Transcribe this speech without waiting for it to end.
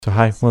So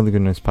hi, one of the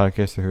Good News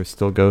Podcaster who is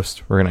still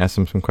Ghost. We're going to ask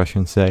him some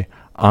questions today.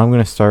 I'm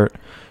going to start.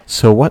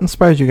 So what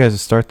inspired you guys to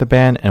start the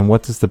band, and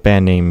what does the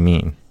band name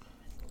mean?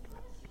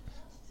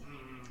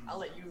 I'll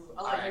let you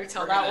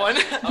tell that one.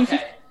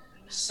 Okay.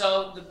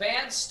 So the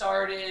band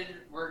started,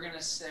 we're going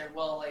to say,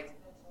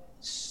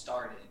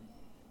 started.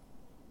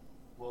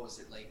 What was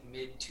it, like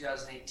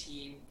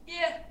mid-2018?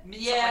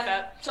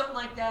 Something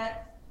like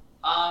that.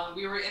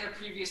 We were in a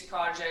previous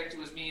project. It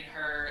was me and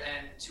her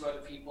and two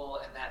other people,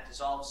 and that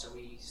dissolved. So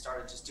we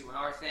started just doing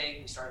our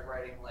thing. We started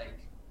writing like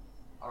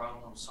our own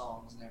little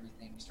songs and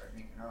everything. We started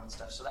making our own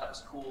stuff. So that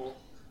was cool.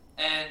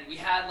 And we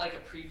had like a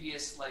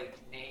previous like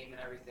name and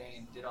everything,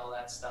 and did all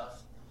that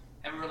stuff.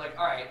 And we were like,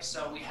 all right.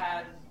 So we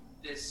had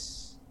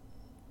this.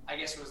 I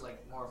guess it was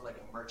like more of like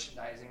a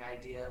merchandising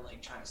idea,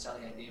 like trying to sell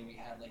the idea. We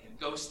had like a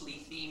ghostly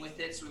theme with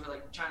it, so we were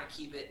like trying to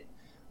keep it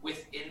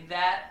within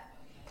that.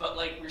 But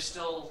like we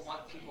still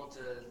want people to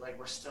like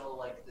we're still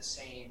like the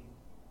same,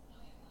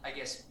 I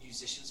guess,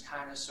 musicians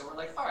kind of. So we're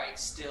like, all right,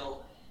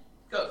 still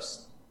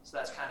Ghost. So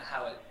that's kind of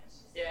how it.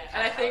 Yeah,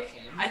 and I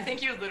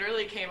think you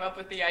literally came up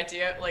with the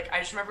idea. Like I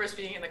just remember us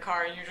being in the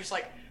car, and you're just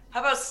like, "How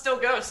about Still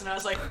Ghost?" And I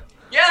was like,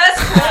 "Yeah,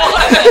 that's cool."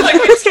 Like,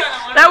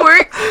 that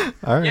works.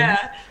 All right.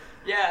 Yeah.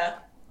 Yeah.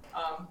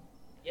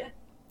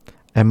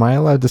 Am I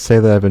allowed to say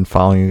that I've been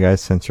following you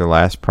guys since your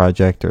last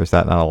project, or is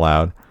that not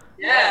allowed?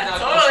 Yeah, No,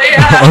 totally.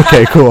 Yeah.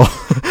 Okay, cool.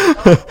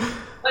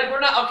 Like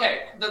we're not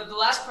okay. The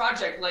last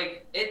project,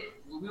 like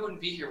we wouldn't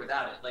be here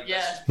without it. Like Yeah.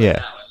 let's just put it Yeah.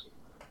 that way.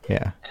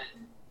 Yeah.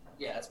 And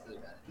yeah, that's really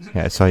bad.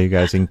 Yeah, I saw you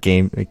guys in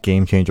Game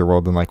Changer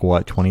World in like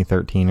what,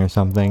 2013 or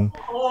something?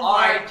 Oh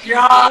my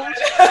god.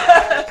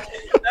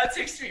 That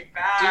takes me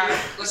back. Dude,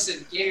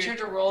 listen, Game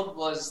Changer World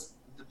was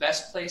the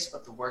best place,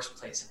 but the worst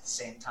place at the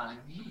same time.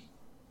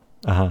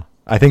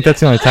 I think that's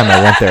the only time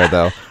I went there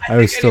though. I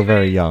was still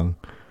very young.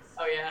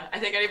 Oh yeah, I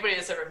think anybody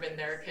that's ever been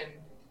there can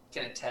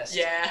Attest.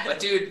 Yeah. But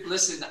dude,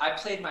 listen, I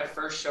played my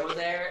first show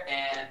there,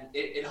 and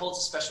it holds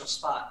a special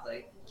spot.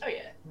 Like. Oh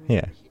yeah.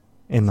 Yeah.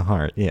 In the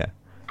heart, yeah.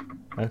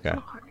 Okay.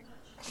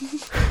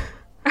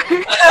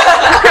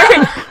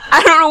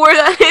 I don't know where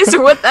that is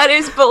or what that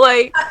is, but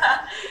like,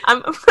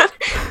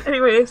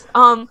 anyways,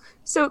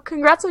 so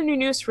congrats on your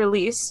newest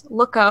release,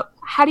 Look Up.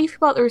 How do you feel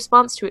about the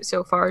response to it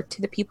so far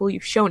to the people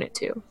you've shown it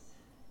to?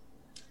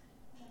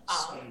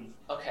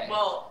 Okay.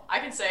 Well, I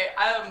can say,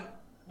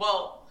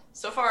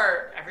 so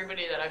far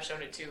everybody that I've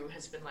shown it to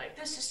has been like,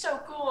 "This is so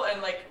cool,"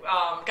 and like,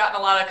 gotten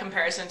a lot of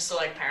comparisons to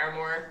like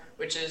Paramore,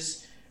 which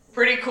is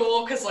pretty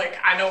cool because like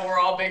I know we're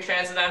all big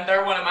fans of them.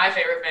 They're one of my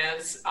favorite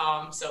bands.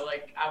 So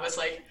like I was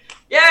like,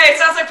 "Yay! It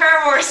sounds like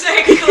Paramore."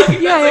 Sick. Like, that's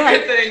a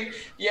good thing.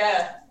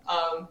 Yeah.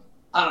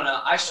 I don't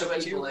know. I show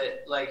people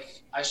it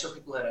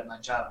at my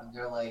job, and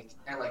they're like,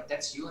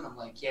 "That's you," and I'm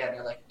like, "Yeah," and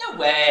they're like, "No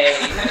way."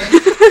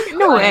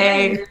 No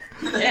way.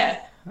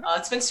 Yeah.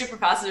 It's been super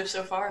positive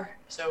so far.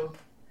 So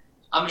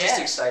I'm just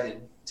Yeah.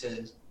 excited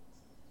to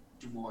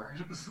do more.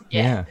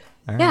 Yeah.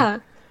 All right. Yeah.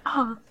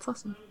 Oh, that's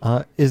awesome.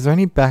 Is there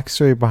any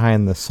backstory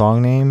behind the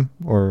song name,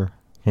 or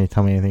can you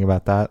tell me anything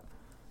about that?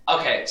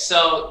 Okay,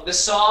 so the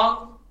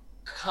song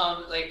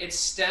it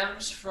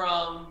stems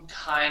from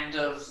kind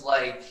of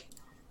like,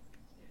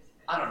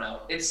 I don't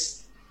know. I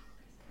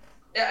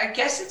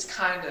guess it's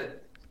kind of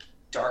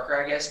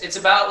darker. I guess it's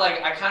about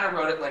like I kind of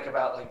wrote it like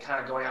about like kind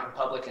of going out in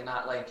public and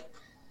not like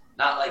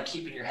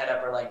keeping your head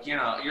up, or like,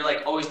 you're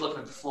like always looking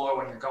at the floor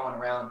when you're going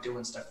around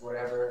doing stuff or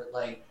whatever.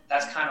 Like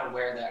that's kind of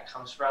where that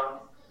comes from.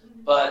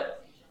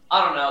 But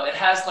I don't know. It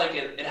has like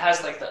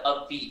the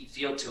upbeat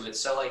feel to it.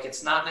 So like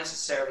it's not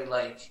necessarily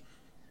like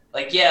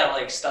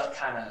stuff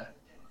kind of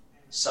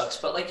sucks,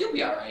 but like you'll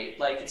be all right.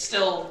 Like you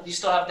still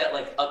have that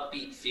like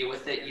upbeat feel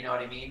with it. You know what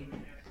I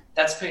mean?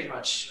 That's pretty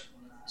much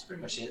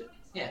it.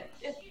 Yeah.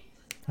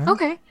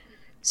 Okay.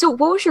 So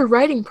what was your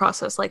writing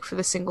process like for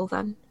the single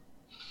then?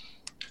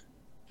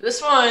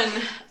 this one,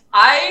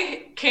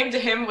 I came to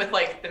him with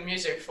like the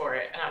music for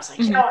it, and I was like,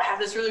 I have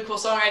this really cool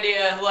song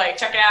idea, like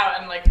check it out,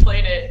 and like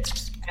played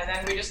it, and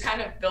then we just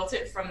kind of built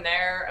it from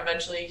there.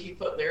 Eventually, he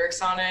put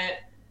lyrics on it,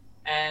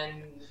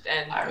 and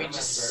we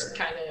just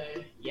kind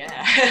of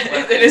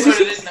it is what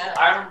it is now.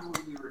 I remember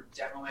when we were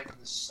demoing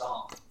the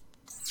song.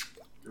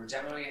 We were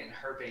demoing it in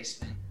her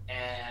basement,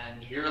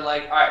 and we were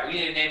like, all right, we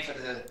need a name for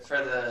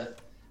the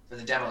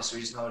demo, so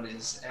we just know what it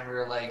is, and we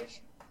were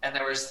like. And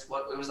there was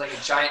it was like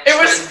a giant. It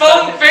was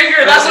Foam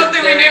Finger. That's what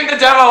we named the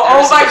demo.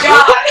 Oh my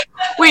god!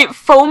 Wait,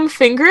 Foam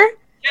Finger?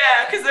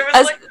 Yeah, because there was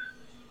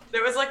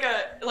like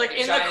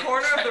in the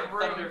corner of the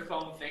room.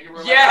 Foam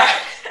Finger. Yeah.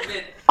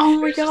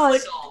 Oh my god!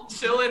 Just, like,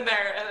 chill in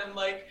there, and then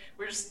like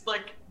we're just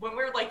like when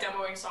we're like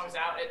demoing songs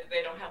out,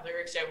 they don't have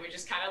lyrics yet. We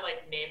just kind of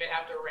like name it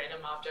after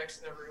random objects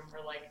in the room, or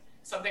like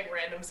something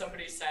random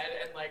somebody said,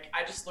 and like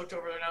I just looked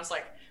over and I was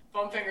like,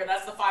 Foam Finger,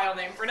 that's the file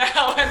name for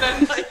now. And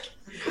then like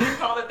we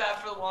called it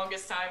that for the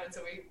longest time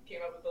until we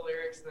came up with the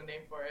lyrics and the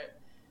name for it.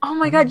 Oh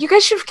my god, you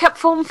guys should have kept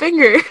Foam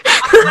Finger.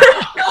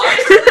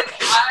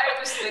 I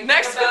was thinking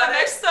Next for about the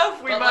next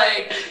stuff, we but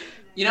might. like,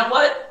 you know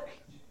what?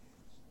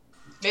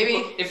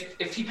 Maybe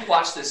if people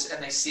watch this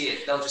and they see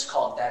it, they'll just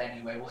call it that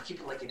anyway. We'll keep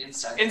it like an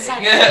inside thing.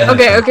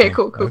 Okay,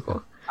 cool.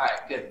 All right,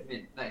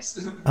 good, nice.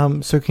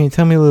 So can you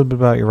tell me a little bit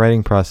about your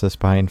writing process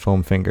behind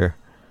Foam Finger?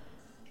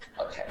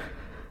 Okay.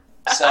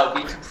 So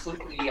we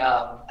completely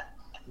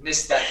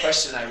missed that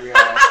question, I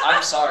realized.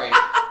 I'm sorry.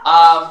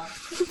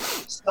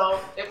 So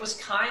it was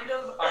kind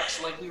of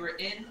so like we were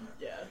in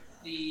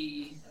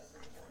the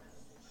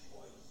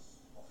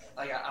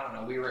I don't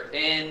know, we were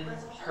in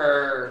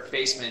her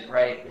basement,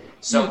 right?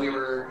 So we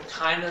were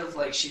kind of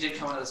like, she did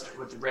come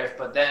with the riff,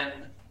 but then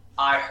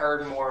I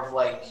heard more of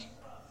like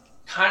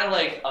kind of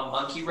like a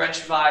Monkey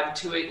Wrench vibe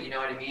to it, you know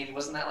what I mean?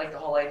 Wasn't that like the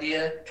whole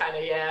idea? Kind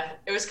of, yeah.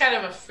 It was kind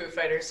of a Foo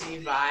Fighters-y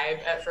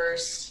vibe at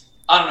first.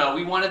 I don't know,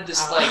 we wanted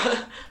this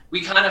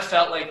we kind of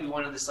felt like we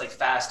wanted this like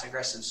fast,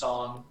 aggressive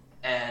song,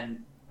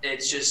 and it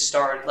just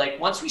started, like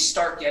once we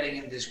start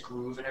getting in this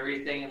groove and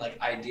everything, and like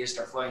ideas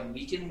start flowing,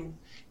 we can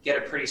get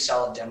a pretty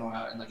solid demo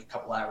out in like a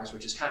couple hours,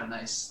 which is kind of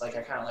nice. Like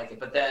I kind of like it,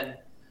 but then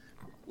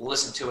we'll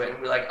listen to it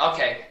and we're like,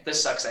 okay,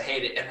 this sucks, I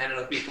hate it, and then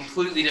it'll be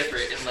completely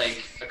different in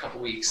like a couple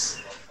weeks.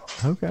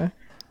 Okay.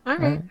 All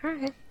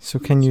right. So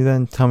can you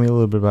then tell me a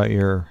little bit about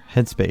your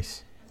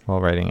headspace while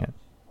writing it?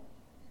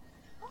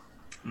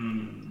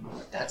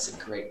 That's a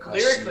great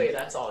question. Lyrically,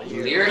 that's all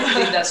you.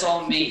 Lyrically, that's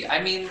all me.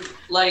 I mean,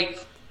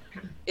 like,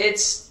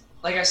 it's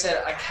like I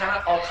said, I kind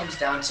of all comes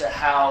down to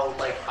how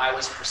like I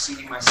was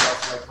perceiving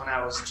myself, like when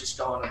I was just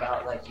going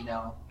about like, you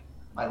know,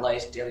 my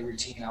life, daily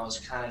routine. I was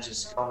kind of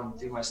just going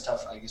through my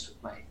stuff, I guess,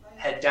 with my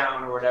head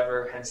down or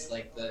whatever. Hence,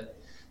 like the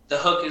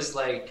hook is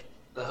like,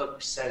 the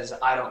hook says,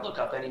 "I don't look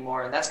up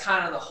anymore," and that's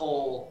kind of the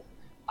whole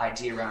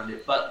idea around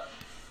it. But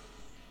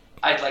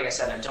like I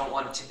said, I don't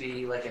want it to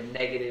be like a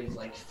negative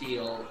like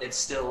feel. It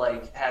still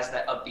like has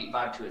that upbeat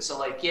vibe to it. So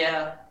like,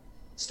 yeah,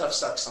 stuff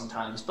sucks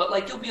sometimes, but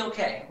like you'll be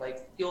okay.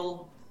 Like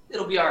it'll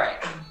be all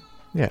right.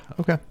 Yeah.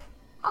 Okay.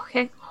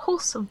 Okay.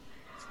 Wholesome.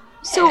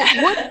 So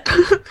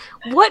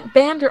what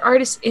band or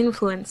artist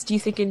influence do you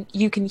think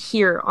you can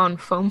hear on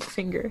Foam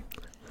Finger?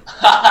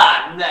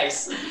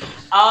 Nice.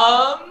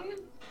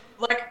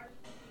 Like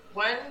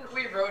when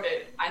we wrote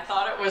it, I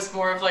thought it was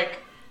more of like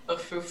a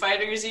Foo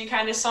Fighters-y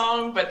kind of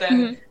song, but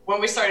then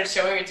when we started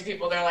showing it to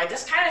people, they're like,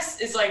 this kind of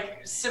is like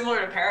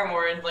similar to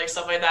Paramore and like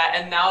stuff like that.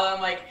 And now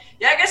I'm like,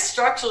 yeah, I guess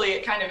structurally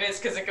it kind of is,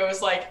 because it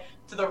goes like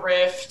to the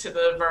riff, to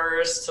the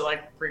verse, to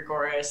like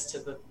pre-chorus, to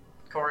the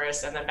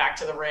chorus, and then back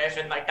to the riff,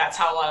 and like that's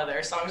how a lot of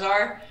their songs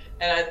are.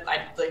 And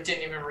I like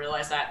didn't even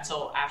realize that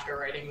until after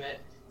writing it.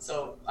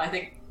 So I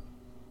think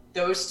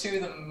those two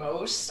the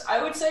most,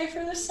 I would say,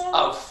 for this song.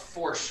 Oh,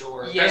 for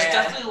sure. Yeah. There's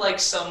definitely like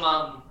some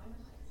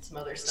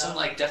other stuff. Some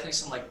like definitely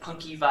some like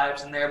punky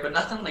vibes in there, but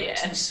nothing like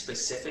too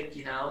specific,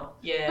 you know?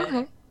 Yeah.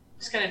 Okay.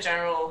 Just kind of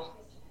general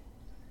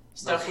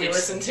stuff we hits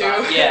listen and to.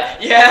 vibe. Yeah.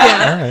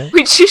 Yeah. All right.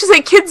 Wait, she should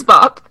say Kids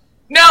Bop.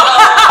 No!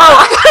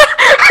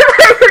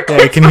 Yeah,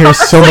 I can hear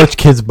so much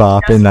Kids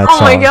Bop in that Oh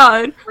song. my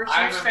god. We're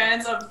huge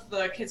fans of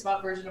the Kids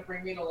Bop version of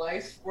Bring Me to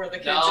Life, where the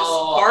kid No, just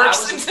barks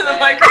I was into a the fan.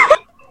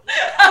 microphone.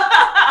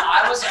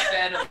 I was a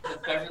fan of the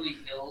Beverly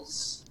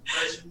Hills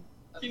version.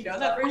 You know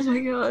that Oh version? my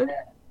god.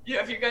 Yeah,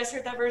 have you guys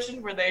heard that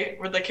version where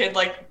the kid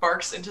like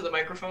barks into the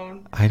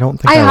microphone? I don't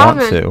think I I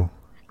want haven't. to.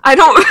 I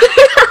don't.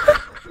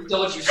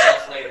 Indulge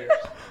yourself later.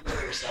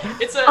 Enjoy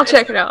yourself. I'll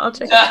check it out.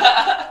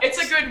 It's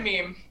a good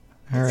meme.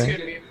 All It's a right.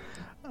 good meme.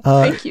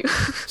 Thank you.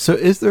 So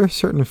is there a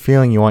certain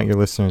feeling you want your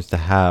listeners to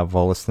have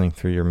while listening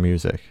through your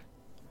music?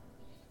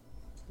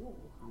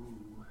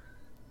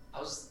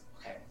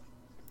 Okay.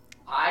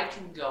 I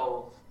can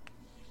go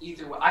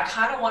either way. I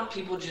kind of want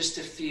people just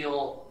to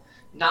feel,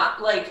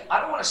 not like,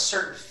 I don't want a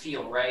certain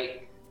feel,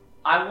 right?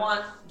 I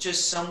want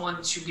just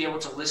someone to be able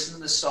to listen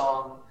to the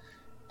song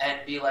and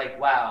be like,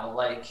 wow,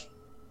 like,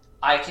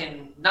 I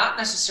can not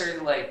necessarily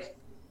like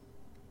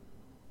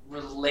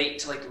relate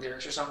to like the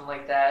lyrics or something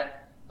like that.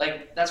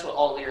 Like, that's what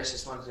all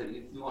lyricists want to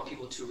do. We want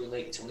people to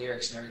relate to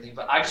lyrics and everything.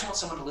 But I just want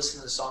someone to listen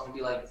to the song and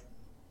be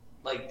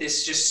like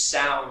this just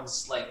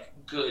sounds like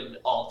good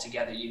all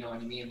together. You know what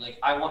I mean? Like,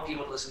 I want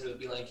people to listen to it and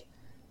be like,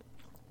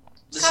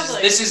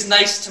 this is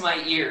nice to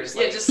my ears.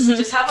 Like, Yeah,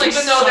 just have like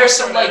even though there's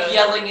some sort like of-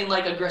 yelling and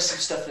like aggressive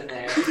stuff in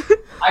there,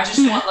 I just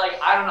want like,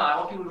 I don't know, I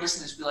want people to listen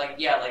to this and be like,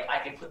 yeah, like I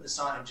can put this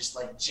on and just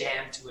like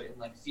jam to it and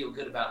like feel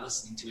good about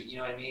listening to it. You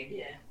know what I mean?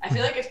 Yeah, I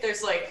feel like if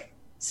there's like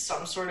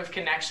some sort of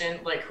connection,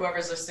 like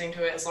whoever's listening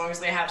to it, as long as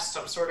they have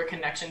some sort of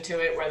connection to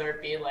it, whether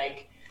it be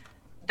like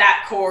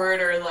that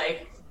chord or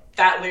like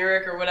that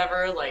lyric or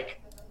whatever,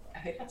 like I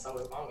think that's all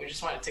we want. We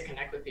just want it to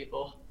connect with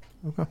people.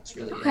 It's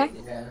really Okay. it,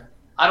 yeah.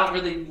 I don't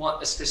really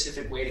want a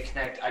specific way to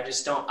connect. I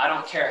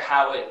don't care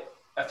how it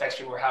affects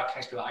people or how it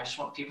connects people. I just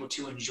want people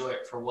to enjoy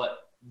it for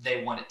what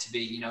they want it to be.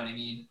 You know what I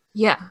mean?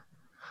 Yeah.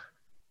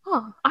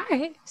 Oh, all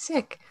right.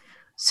 Sick.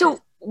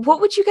 So,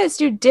 what would you guys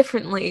do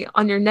differently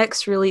on your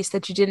next release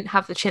that you didn't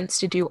have the chance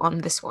to do on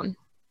this one?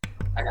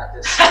 I got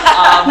this.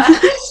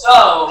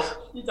 So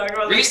You talk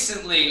about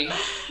recently,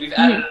 we've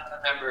added another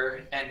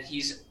member, and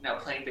he's now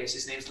playing bass.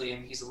 His name's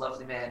Liam. He's a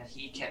lovely man.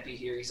 He can't be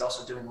here. He's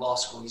also doing law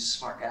school. He's a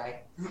smart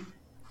guy.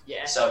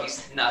 Yeah. So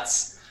he's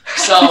nuts.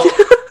 So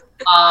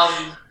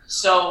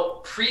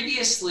So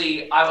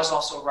previously, I was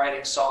also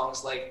writing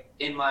songs like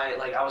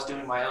I was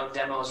doing my own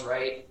demos,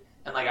 right?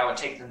 And like I would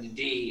take them to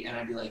D, and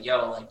I'd be like,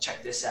 "Yo, like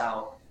check this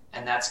out."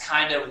 And that's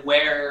kind of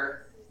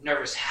where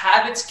Nervous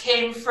Habits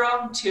came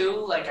from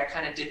too. Like I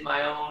kind of did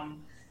my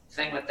own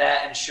thing with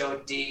that and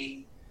showed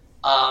D.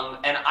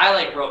 And I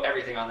like wrote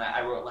everything on that.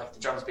 I wrote like the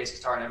drums, bass,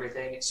 guitar, and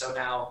everything. So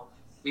now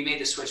we made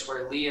the switch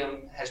where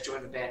Liam has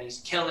joined the band. He's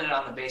killing it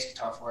on the bass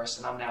guitar for us,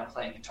 and I'm now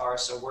playing guitar.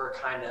 So we're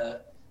kind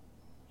of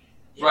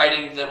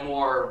writing the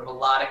more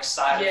melodic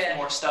side of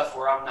more stuff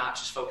where I'm not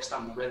just focused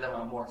on the rhythm.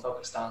 I'm more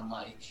focused on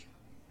like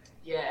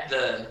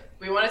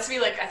we want it to be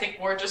like, I think,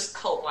 more just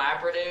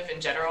collaborative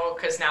in general,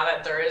 because now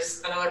that there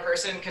is another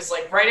person, because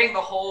like writing the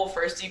whole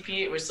first EP,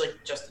 it was like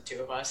just the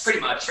two of us. Pretty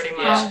much.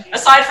 Yeah.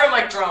 Aside from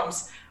like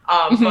drums.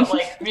 But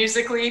like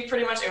musically,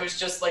 pretty much it was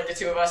just like the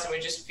two of us, and we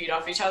just feed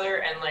off each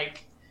other, and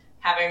like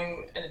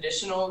having an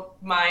additional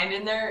mind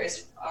in there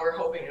is, we're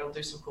hoping it'll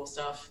do some cool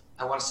stuff.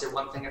 I want to say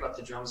one thing about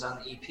the drums on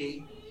the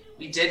EP.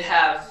 We did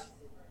have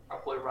our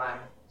boy Ryan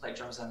play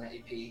drums on the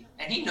EP,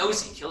 and he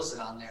knows he kills it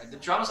on there. The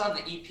drums on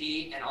the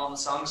EP and all the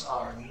songs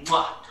are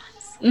mwah.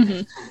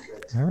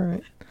 Mm-hmm. All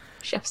right.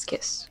 Chef's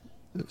kiss.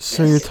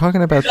 So you're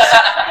talking about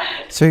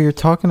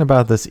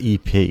this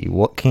EP.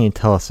 What can you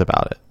tell us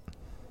about it?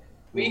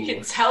 We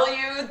can tell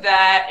you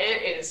that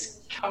it is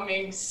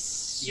coming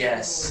soon.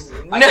 Yes.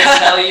 I can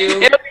tell you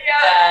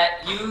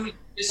that you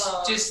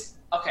just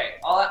okay.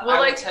 I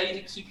will tell you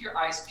to keep your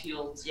eyes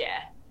peeled.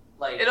 Yeah.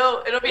 Like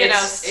it'll be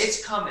announced.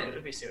 It's coming.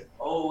 It'll be soon.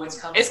 Oh, it's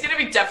coming. It's gonna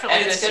be definitely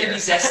and this year.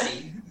 It's gonna be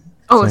zesty.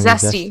 Oh,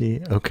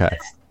 zesty. Okay.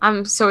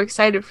 I'm so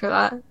excited for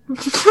that.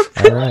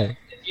 All right.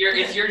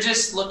 If you're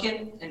just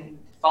looking and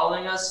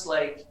following us,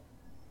 like,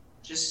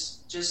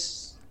 just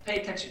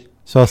pay attention.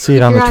 So I'll see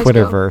it on the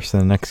Twitterverse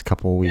in the next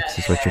couple of weeks,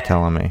 is what you're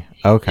telling me.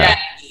 Okay.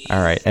 Yeah.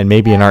 All right. And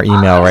maybe in our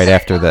email right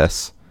after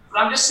this.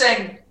 But I'm just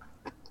saying,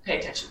 pay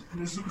attention.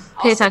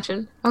 Pay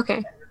attention.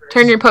 Okay.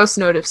 Turn your post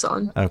notifs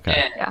on.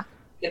 Okay. Yeah.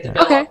 Get the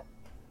bell okay.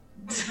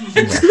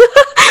 I'm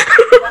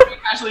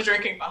actually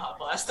drinking Baja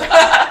Blast.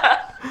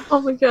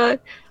 Oh my god.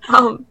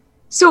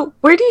 So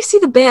where do you see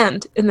the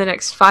band in the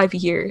next 5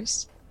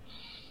 years?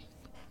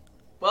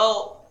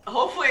 Well,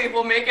 hopefully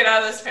we'll make it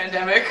out of this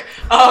pandemic.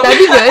 That'd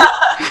be good.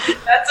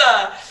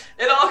 That's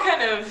it all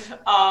kind of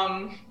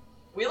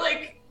we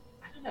like,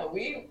 I don't know,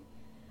 we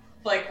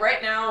like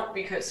right now,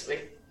 because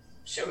like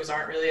shows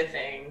aren't really a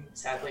thing,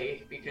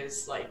 sadly,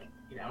 because like,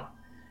 you know,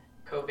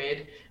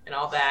 COVID and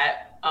all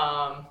that,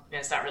 and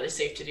it's not really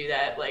safe to do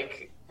that.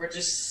 Like we're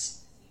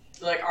just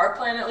like, our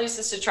plan at least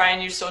is to try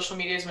and use social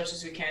media as much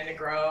as we can to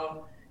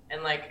grow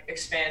and like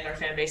expand our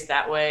fan base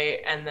that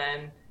way, and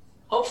then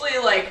hopefully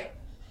like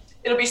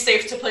it'll be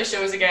safe to play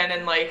shows again,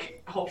 and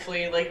like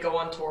hopefully like go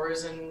on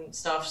tours and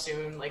stuff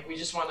soon. Like we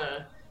just want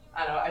to,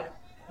 I don't know,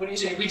 what do you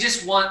think? We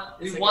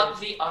want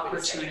the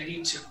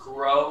opportunity to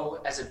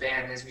grow as a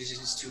band, as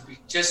musicians, to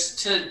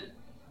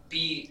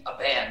be a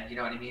band, you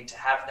know what I mean? To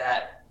have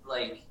that,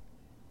 like,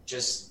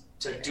 just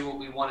to do what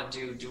we want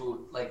to do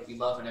what, like, we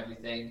love and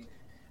everything.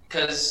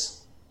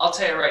 Because I'll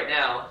tell you right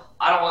now,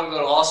 I don't want to go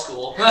to law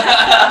school.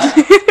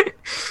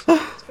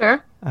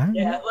 Fair.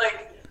 Yeah,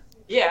 like,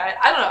 yeah,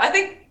 I don't know. I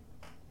think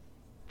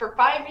for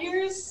 5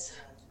 years,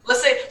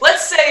 let's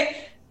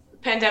say the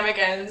pandemic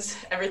ends,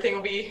 everything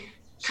will be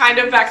kind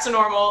of back to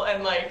normal,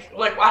 and like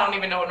I don't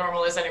even know what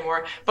normal is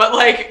anymore, but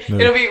like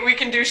it'll be, we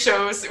can do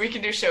shows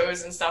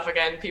and stuff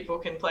again. People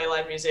can play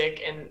live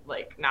music and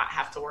like not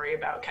have to worry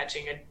about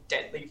catching a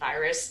deadly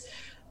virus.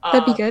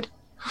 That'd be good.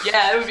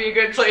 Yeah, it would be a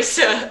good place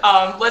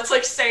to let's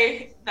like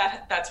say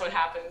that that's what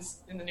happens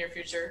in the near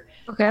future.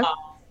 Okay.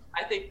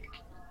 I think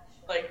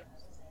like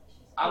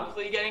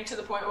hopefully getting to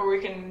the point where we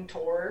can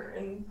tour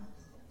and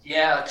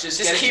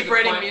just keep to the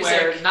writing point music.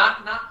 Where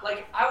not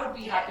like I would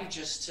be happy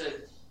just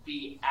to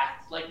be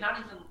not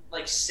even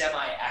like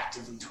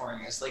semi-actively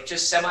touring us, like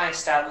just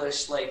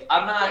semi-established. Like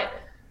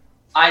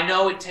I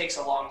know it takes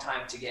a long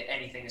time to get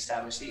anything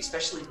established,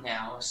 especially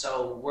now.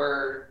 So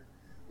we're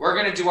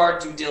gonna do our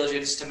due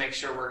diligence to make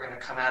sure we're gonna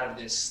come out of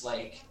this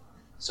like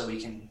so we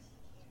can,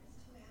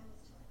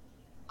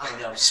 I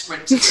don't know,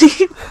 sprint.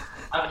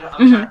 I'm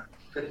trying to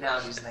put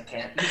analogies and I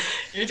can't.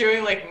 You're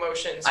doing like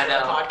motions for I know.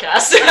 the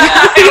podcast.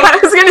 I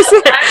was gonna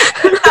say.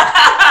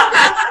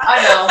 I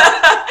know.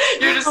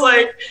 You're just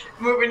like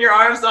moving your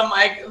arms. I'm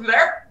like,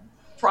 they're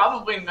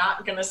probably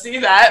not gonna see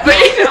that, but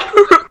you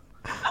know,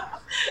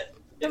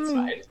 it's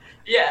fine.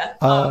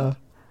 Yeah.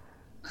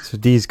 So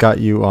Dee's got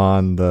you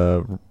on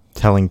the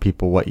telling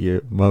people what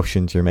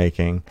motions you're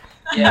making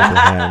with your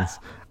hands.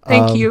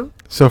 Thank you.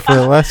 So for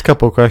the last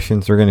couple of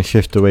questions, we're going to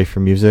shift away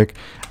from music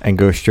and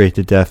go straight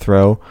to death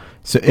row.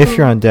 So if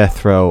you're on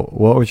death row,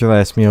 what would your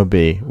last meal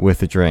be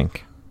with a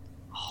drink?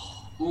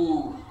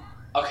 Ooh.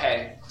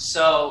 Okay.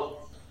 So.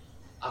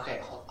 Okay.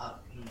 Hold on.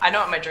 I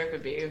know what my drink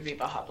would be. It would be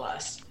Baja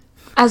Blast.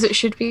 As it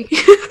should be.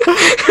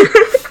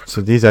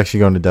 So Dee's actually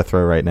going to death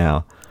row right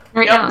now.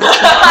 Right now.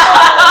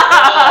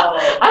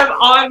 I'm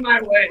on my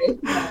way.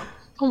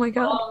 Oh my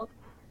god.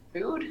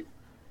 Food?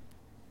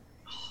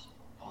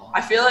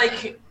 I feel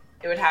like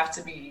it would have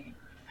to be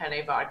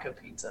penne vodka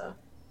pizza.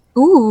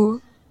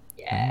 Ooh.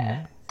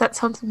 Yeah. That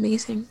sounds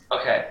amazing.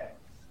 Okay.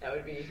 That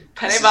would be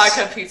penne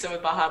vodka pizza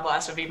with Baja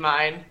Blast would be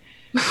mine.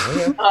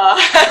 Okay.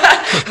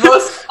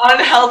 Most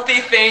unhealthy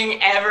thing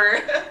ever.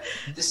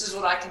 This is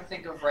what I can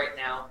think of right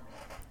now,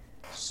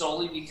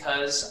 solely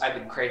because I've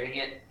been craving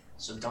it,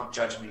 so don't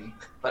judge me.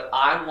 But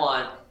I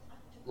want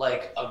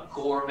like a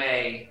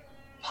gourmet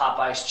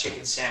Popeye's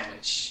chicken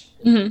sandwich.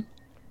 Mm-hmm.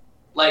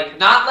 Like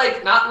not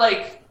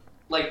like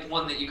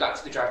one that you got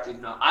to the drive-thru.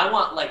 No, I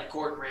want like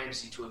Gordon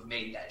Ramsay to have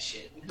made that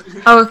shit.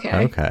 Okay.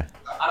 Okay.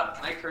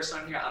 Can I curse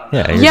on here? I don't know.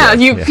 Yeah,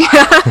 Yeah, good. you.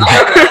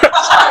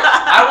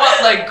 I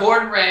want like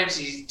Gordon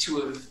Ramsay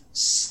to have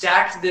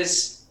stacked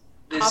this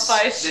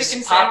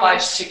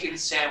Popeye's chicken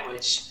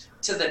sandwich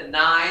to the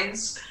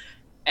nines,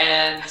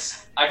 and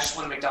I just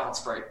want a McDonald's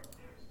Sprite.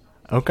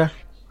 Okay.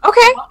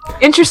 Okay.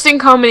 Interesting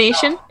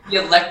combination.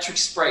 The electric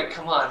Sprite,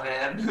 come on,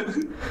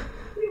 man.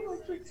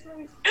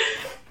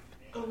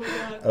 Oh my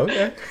god.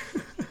 Okay.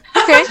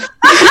 Okay.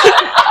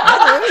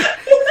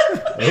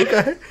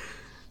 Okay.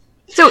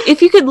 So,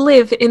 if you could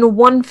live in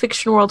one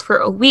fiction world for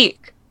a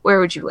week, where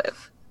would you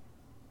live?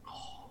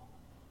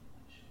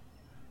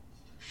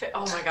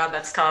 Oh my god,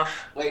 that's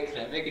tough. Wait,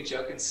 can I make a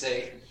joke and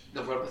say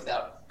the world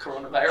without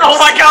coronavirus? Oh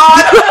my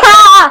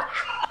god!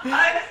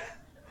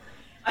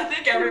 I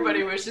think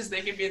everybody wishes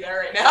they could be there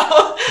right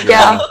now.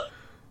 Yeah.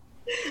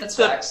 That's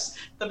facts.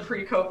 The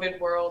pre-COVID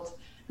world.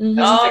 Mm-hmm.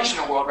 That's a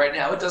fictional world right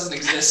now. It doesn't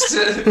exist.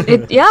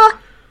 Yeah.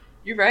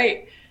 You're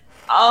right.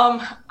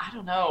 I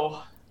don't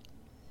know.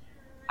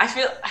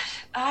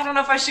 I don't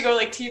know if I should go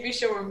like TV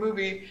show or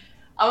movie.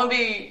 I'm gonna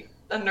be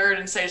a nerd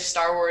and say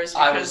Star Wars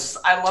because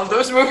I love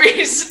those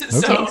movies. Okay.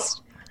 So,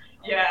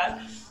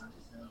 yeah.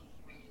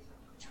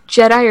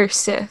 Jedi or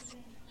Sith?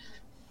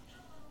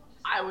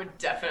 I would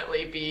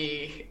definitely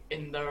be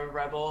in the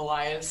Rebel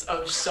Alliance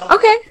of some.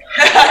 Okay.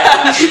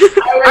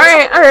 All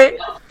Alright.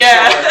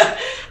 Yeah.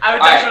 I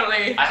would All right.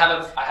 definitely. I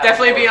have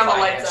Definitely be on the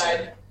horrifying light answer.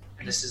 side.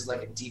 And this is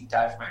like a deep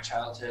dive from my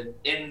childhood.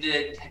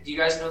 Do you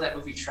guys know that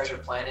movie Treasure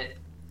Planet?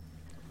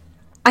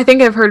 I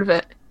think I've heard of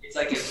it. It's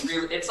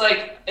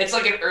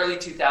like an early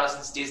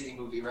 2000s Disney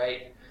movie,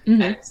 right? Mhm.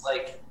 And it's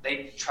like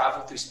they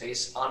travel through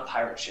space on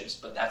pirate ships,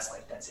 but that's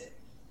it.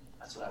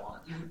 That's what I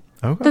want.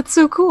 Okay. That's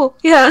so cool.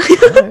 Yeah.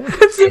 Alright.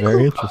 That's so Very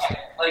cool. interesting.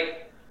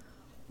 Like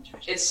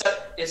it's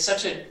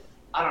such a,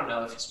 I don't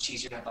know if it's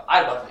cheesy or not, but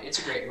I love it. It's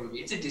a great movie.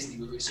 It's a Disney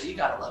movie, so you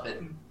gotta love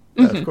it.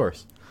 Mhm. Of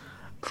course.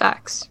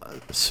 Facts.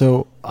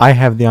 So I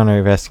have the honor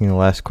of asking the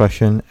last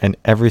question, and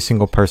every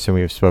single person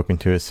we have spoken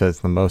to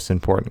says the most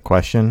important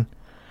question.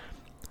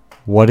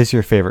 What is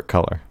your favorite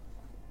color?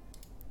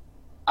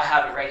 I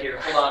have it right here.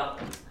 Hold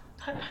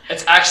on.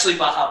 It's actually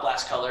Baja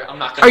Blast color. I'm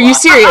not gonna Are lie. you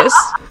serious?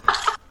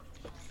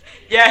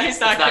 Yeah, he's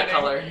not It's that kidding.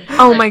 color.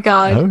 Oh my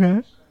god.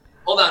 Okay.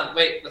 Hold on,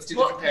 wait. Let's do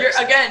the Well,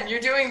 comparison. you're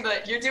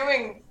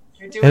doing.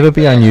 It'll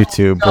be on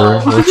YouTube.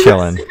 No. We're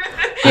chilling.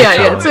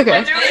 Yeah, it's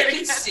okay. They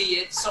can see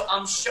it, so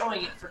I'm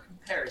showing it for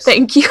comparison.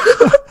 Thank you.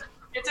 You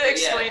have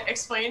to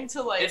explain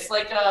to like. It's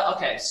like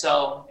okay,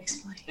 so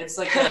it's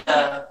like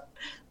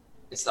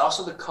it's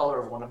also the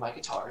color of one of my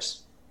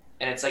guitars,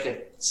 and it's like a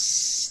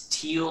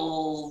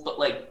teal, but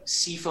like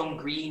seafoam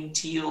green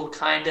teal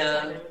kind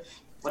of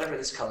whatever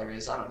this color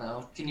is. I don't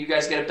know. Can you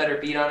guys get a better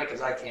beat on it?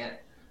 Because I can't.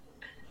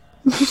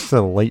 It's just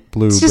a light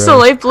blue. It's just bro. a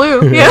light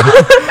blue. Yeah.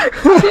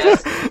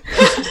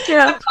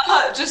 Yeah.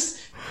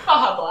 Just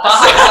Baja Blast.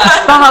 Baja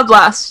Blast. Baja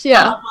Blast.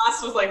 Yeah. Baja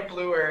Blast was like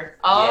bluer.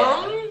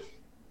 Yeah.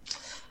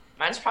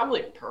 Mine's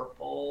probably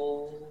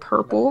purple.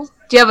 Purple.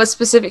 Do you have a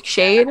specific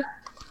shade?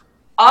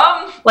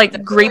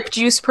 Like grape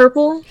juice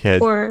purple? Yeah,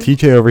 Or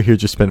TJ over here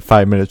just spent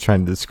 5 minutes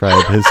trying to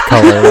describe his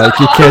color. Like,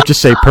 you can't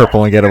just say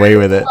purple and get away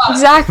with it.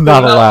 exactly.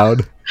 Not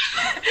allowed.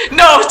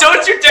 No,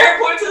 don't you dare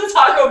point to the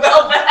Taco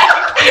Bell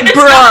bag. It's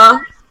Bruh.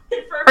 not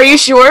purple. Are you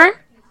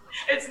sure?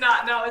 It's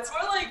not. No, it's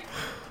more like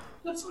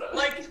that's what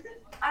like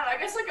I don't know. I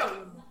guess like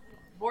a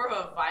more of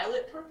a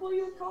violet purple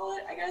you would call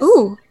it. I guess.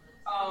 Ooh.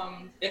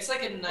 It's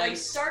like a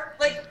nice. Like dark.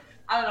 Like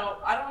I don't know.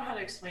 I don't know how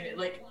to explain it.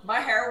 Like my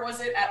hair was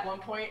it at one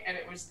point and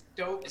it was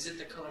dope. Is it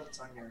the color that's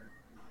on your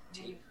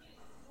tape?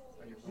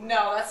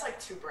 No, that's like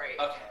too bright.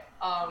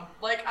 Okay.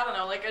 Like I don't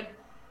know, like a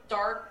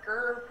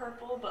darker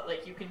purple, but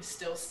like you can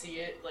still see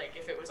it. Like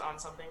if it was on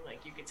something,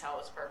 like you could tell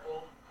it's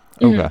purple.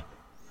 Okay.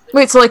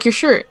 Wait, so like your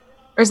shirt?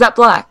 Or is that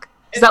black?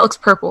 Because that looks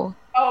purple.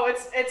 Oh,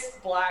 it's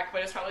black,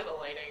 but it's probably the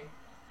lighting.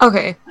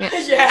 Okay. Yeah.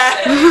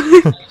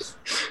 Yeah.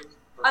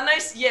 A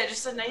nice,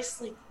 just a nice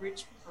like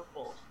rich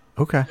purple.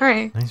 Okay.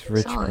 Alright. Nice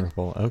rich Solid.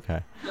 purple.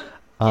 Okay.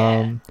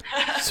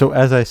 So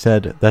as I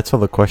said, that's all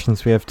the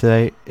questions we have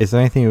today. Is there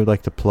anything you would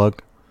like to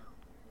plug?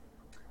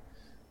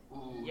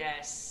 Ooh,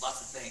 Yes.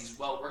 lots of things.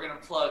 Well, we're gonna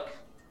plug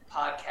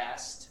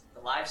podcast,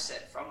 the live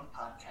set from the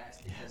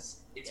podcast because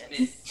it's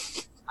been.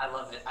 I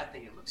love it. I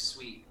think it looks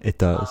sweet. It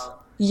does.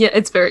 Yeah,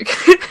 it's very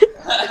good.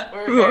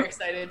 We're very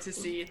excited to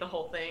see the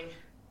whole thing.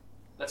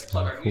 Let's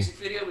plug our music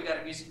video. We got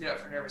a music video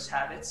out for Nervous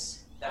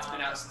Habits. That's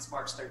been out since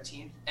March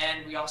 13th.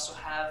 And we also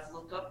have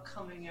Look Up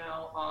coming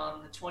out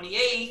on the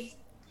 28th.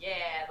 Yeah,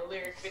 the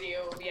lyric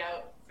video will be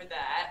out for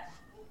that.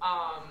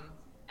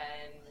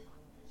 And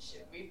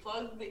should we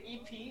plug the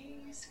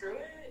EP? Screw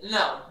it.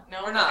 No,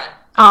 we're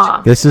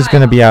not. This is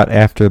going to be out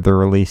after the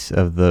release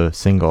of the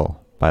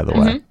single, by the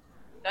way.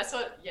 That's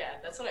what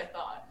I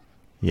thought.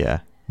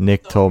 Yeah.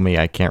 Nick told me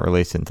I can't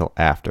release it until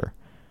after.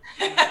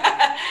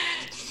 Yeah.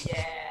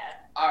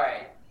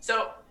 Alright.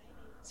 So,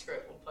 screw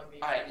it, we'll plug the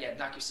EP. Alright, yeah,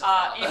 knock yourself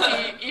out.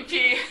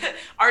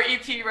 Our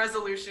EP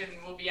resolution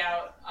will be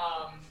out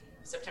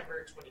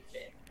September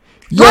 25th.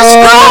 Let's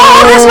go!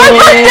 That's my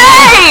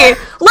birthday!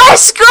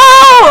 Let's go!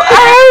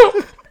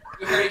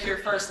 You heard it here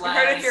first, lads.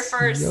 You heard it here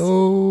first.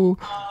 Yo.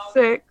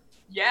 Sick.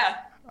 Yeah.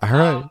 All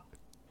right.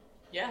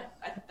 Yeah,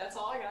 that's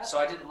all I got. So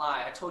I didn't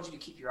lie. I told you to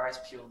keep your eyes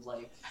peeled,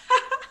 like.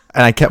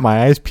 And I kept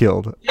my eyes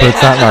peeled, but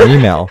it's not in our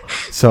email.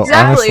 So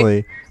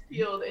honestly,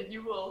 peeled, and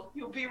you'll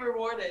be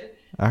rewarded.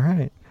 All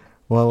right.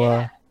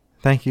 Well,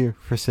 thank you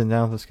for sitting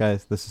down with us,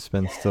 guys. This has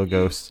been Still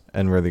Ghosts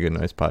and We're the Good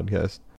Noise Podcast.